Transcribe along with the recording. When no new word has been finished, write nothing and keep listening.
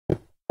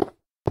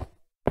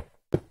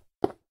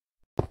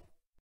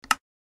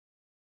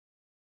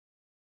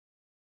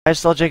Hi,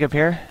 StealthJacob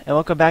here, and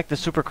welcome back to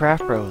Super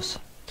Craft Bros.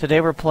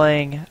 Today we're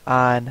playing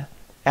on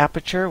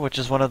Aperture, which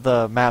is one of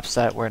the maps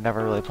that we're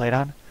never really played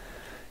on.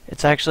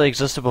 It's actually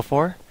existed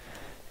before,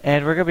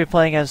 and we're going to be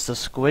playing as the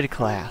Squid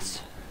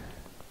class.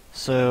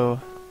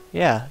 So,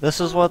 yeah,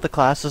 this is one of the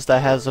classes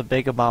that has a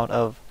big amount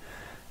of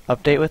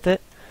update with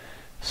it.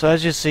 So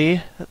as you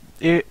see,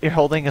 you're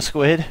holding a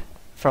squid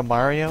from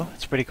Mario.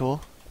 It's pretty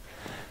cool.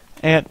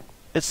 And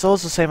it still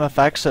has the same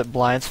effects. It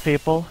blinds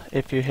people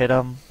if you hit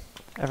them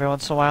every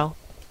once in a while.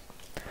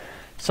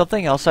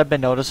 Something else I've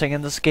been noticing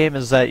in this game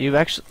is that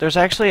there's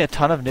actually a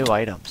ton of new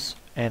items,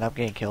 and I'm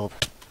getting killed.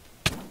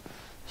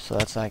 So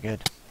that's not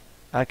good.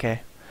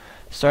 Okay.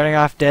 Starting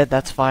off dead,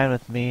 that's fine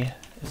with me.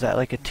 Is that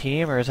like a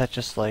team, or is that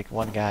just like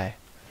one guy?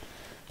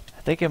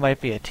 I think it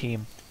might be a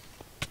team.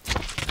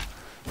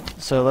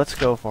 So let's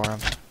go for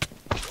him.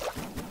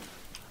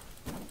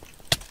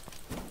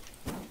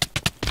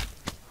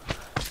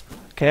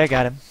 Okay, I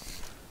got him.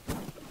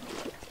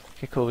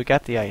 Okay, cool, we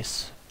got the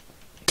ice.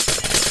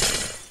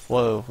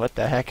 Whoa, what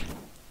the heck?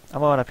 I'm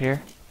going up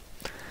here.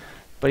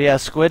 But yeah,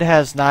 Squid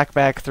has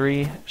knockback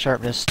 3,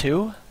 sharpness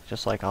 2,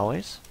 just like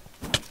always.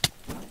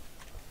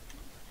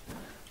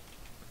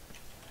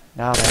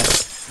 Now man,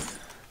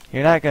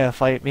 you're not gonna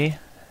fight me.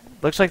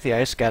 Looks like the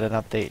ice got an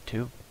update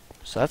too,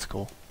 so that's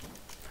cool.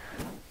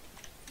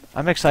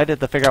 I'm excited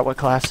to figure out what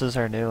classes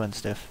are new and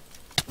stuff.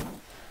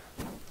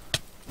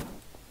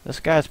 This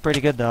guy's pretty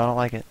good though, I don't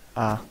like it.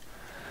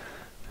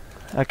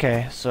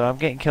 Okay, so I'm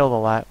getting killed a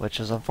lot, which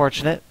is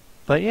unfortunate.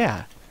 But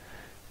yeah,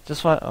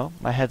 just want. Oh,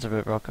 my head's a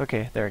bit broke.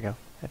 Okay, there we go.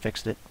 I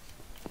fixed it.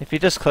 If you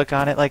just click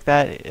on it like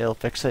that, it'll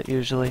fix it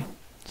usually.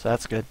 So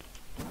that's good.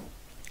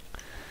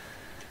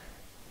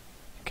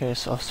 Okay,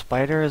 so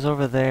Spider is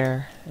over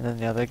there, and then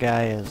the other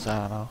guy is, I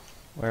don't know,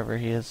 wherever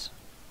he is.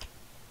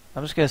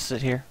 I'm just gonna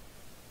sit here.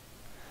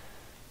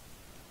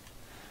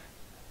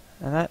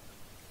 And that.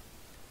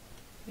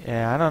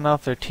 Yeah, I don't know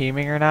if they're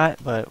teaming or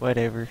not, but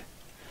whatever.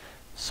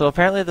 So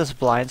apparently this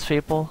blinds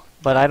people,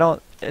 but I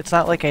don't. It's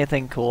not like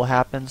anything cool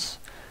happens.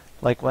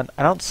 Like when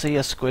I don't see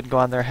a squid go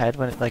on their head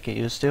when like it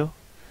used to.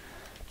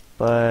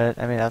 But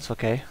I mean that's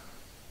okay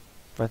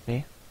with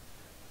me.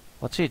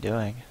 What's he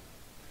doing?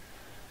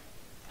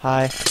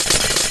 Hi.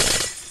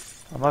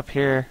 I'm up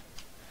here.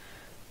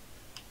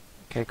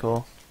 Okay,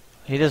 cool.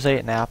 He just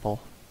ate an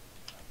apple,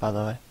 by the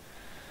way.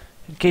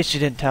 In case you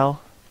didn't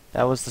tell,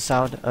 that was the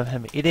sound of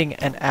him eating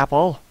an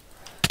apple.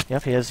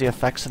 Yep, he has the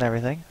effects and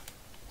everything.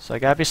 So I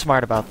gotta be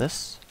smart about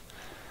this.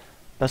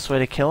 Best way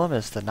to kill him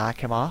is to knock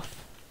him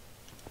off.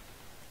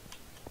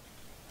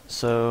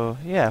 So,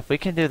 yeah, if we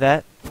can do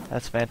that,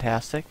 that's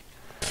fantastic.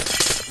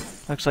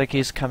 Looks like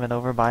he's coming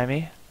over by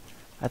me.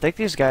 I think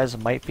these guys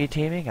might be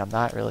teaming, I'm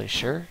not really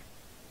sure.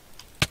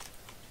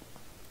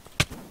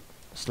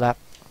 Slap.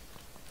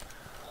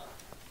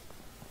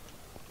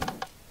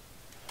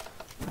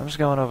 I'm just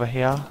going over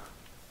here.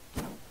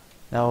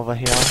 Now over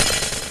here.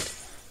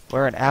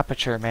 We're in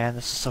Aperture, man,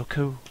 this is so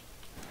cool.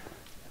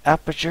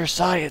 Aperture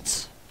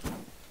science!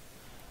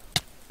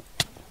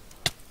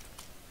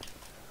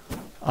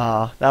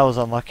 That was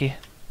unlucky.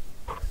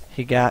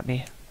 He got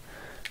me.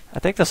 I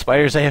think the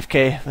spider's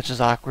AFK, which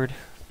is awkward.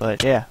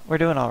 But yeah, we're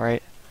doing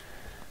alright.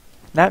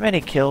 Not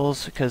many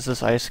kills, because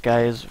this ice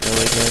guy is really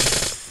good.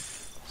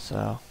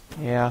 So,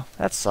 yeah,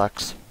 that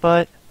sucks.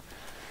 But,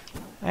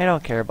 I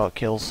don't care about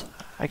kills.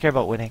 I care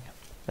about winning.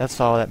 That's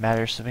all that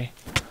matters to me.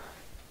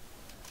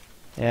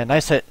 Yeah,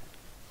 nice hit.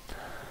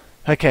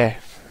 Okay.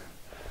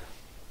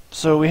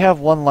 So we have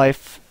 1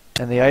 life,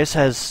 and the ice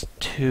has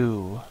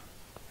 2.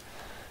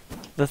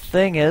 The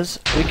thing is,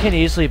 we can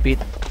easily beat.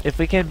 If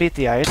we can beat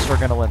the ice, we're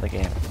gonna win the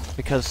game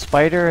because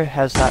Spider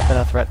has not been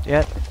a threat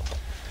yet.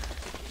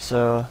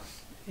 So,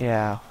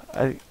 yeah,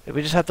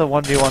 we just have to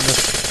 1v1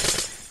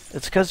 this.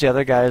 It's because the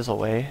other guy is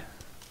away.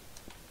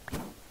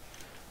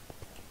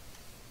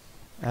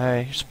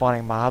 Alright, you're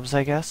spawning mobs,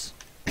 I guess.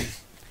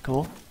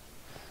 Cool.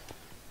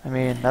 I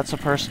mean, that's a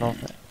personal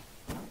thing.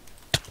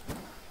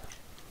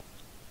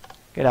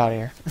 Get out of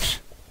here.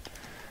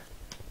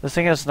 This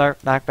thing has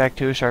knockback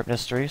 2,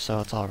 sharpness 3, so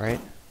it's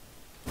alright.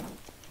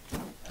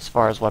 As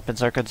far as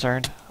weapons are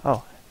concerned.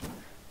 Oh.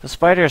 The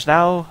spider is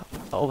now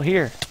over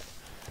here.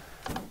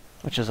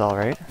 Which is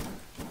alright.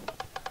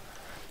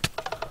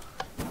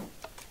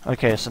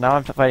 Okay, so now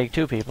I'm fighting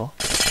 2 people.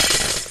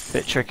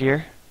 Bit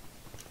trickier.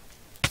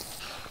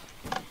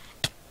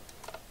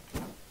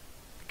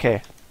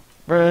 Okay.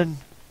 Run!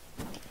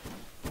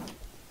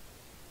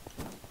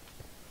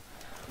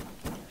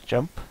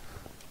 Jump.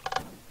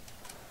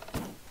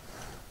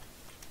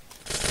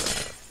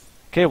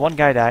 Okay, 1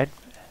 guy died.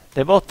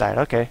 They both died,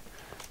 okay.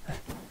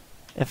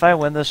 If I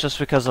win this just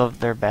because of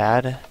they're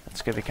bad,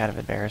 that's gonna be kind of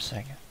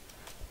embarrassing.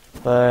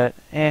 But,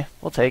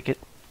 we'll take it.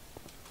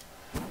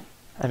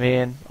 I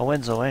mean, a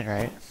win's a win,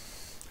 right?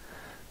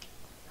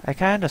 I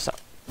kinda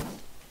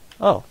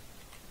Oh.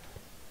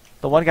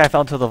 The 1 guy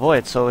fell into the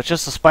void, so it's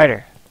just a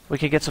spider. We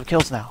can get some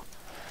kills now.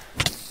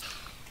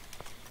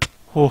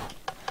 Whew.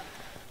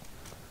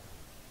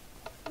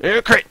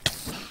 Crit!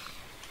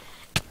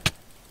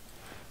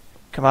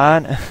 Come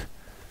on.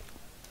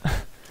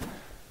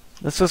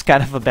 This was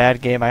kind of a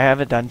bad game. I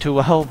haven't done too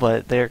well,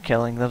 but they're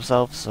killing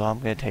themselves, so I'm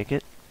gonna take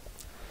it.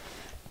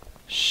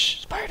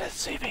 Shh, Spider doesn't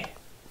see me.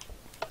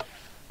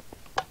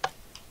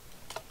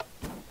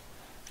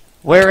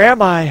 Where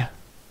am I?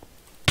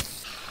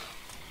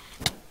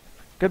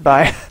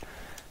 Goodbye.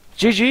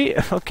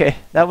 GG. Okay,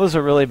 that was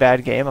a really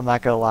bad game, I'm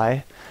not gonna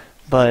lie.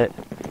 But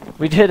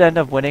we did end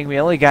up winning. We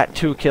only got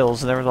 2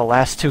 kills, and they were the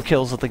last 2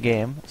 kills of the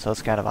game, so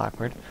it's kind of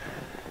awkward.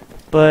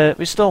 But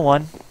we still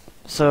won.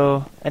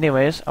 So,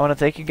 anyways, I want to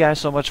thank you guys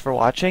so much for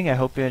watching. I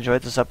hope you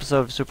enjoyed this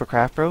episode of Super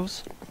Craft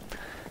Bros.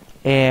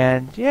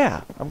 And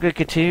yeah, I'm going to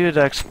continue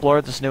to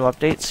explore this new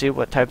update, see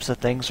what types of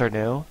things are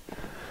new.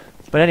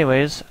 But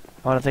anyways,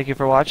 I want to thank you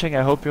for watching.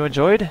 I hope you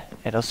enjoyed,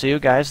 and I'll see you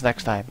guys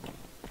next time.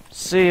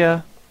 See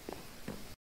ya!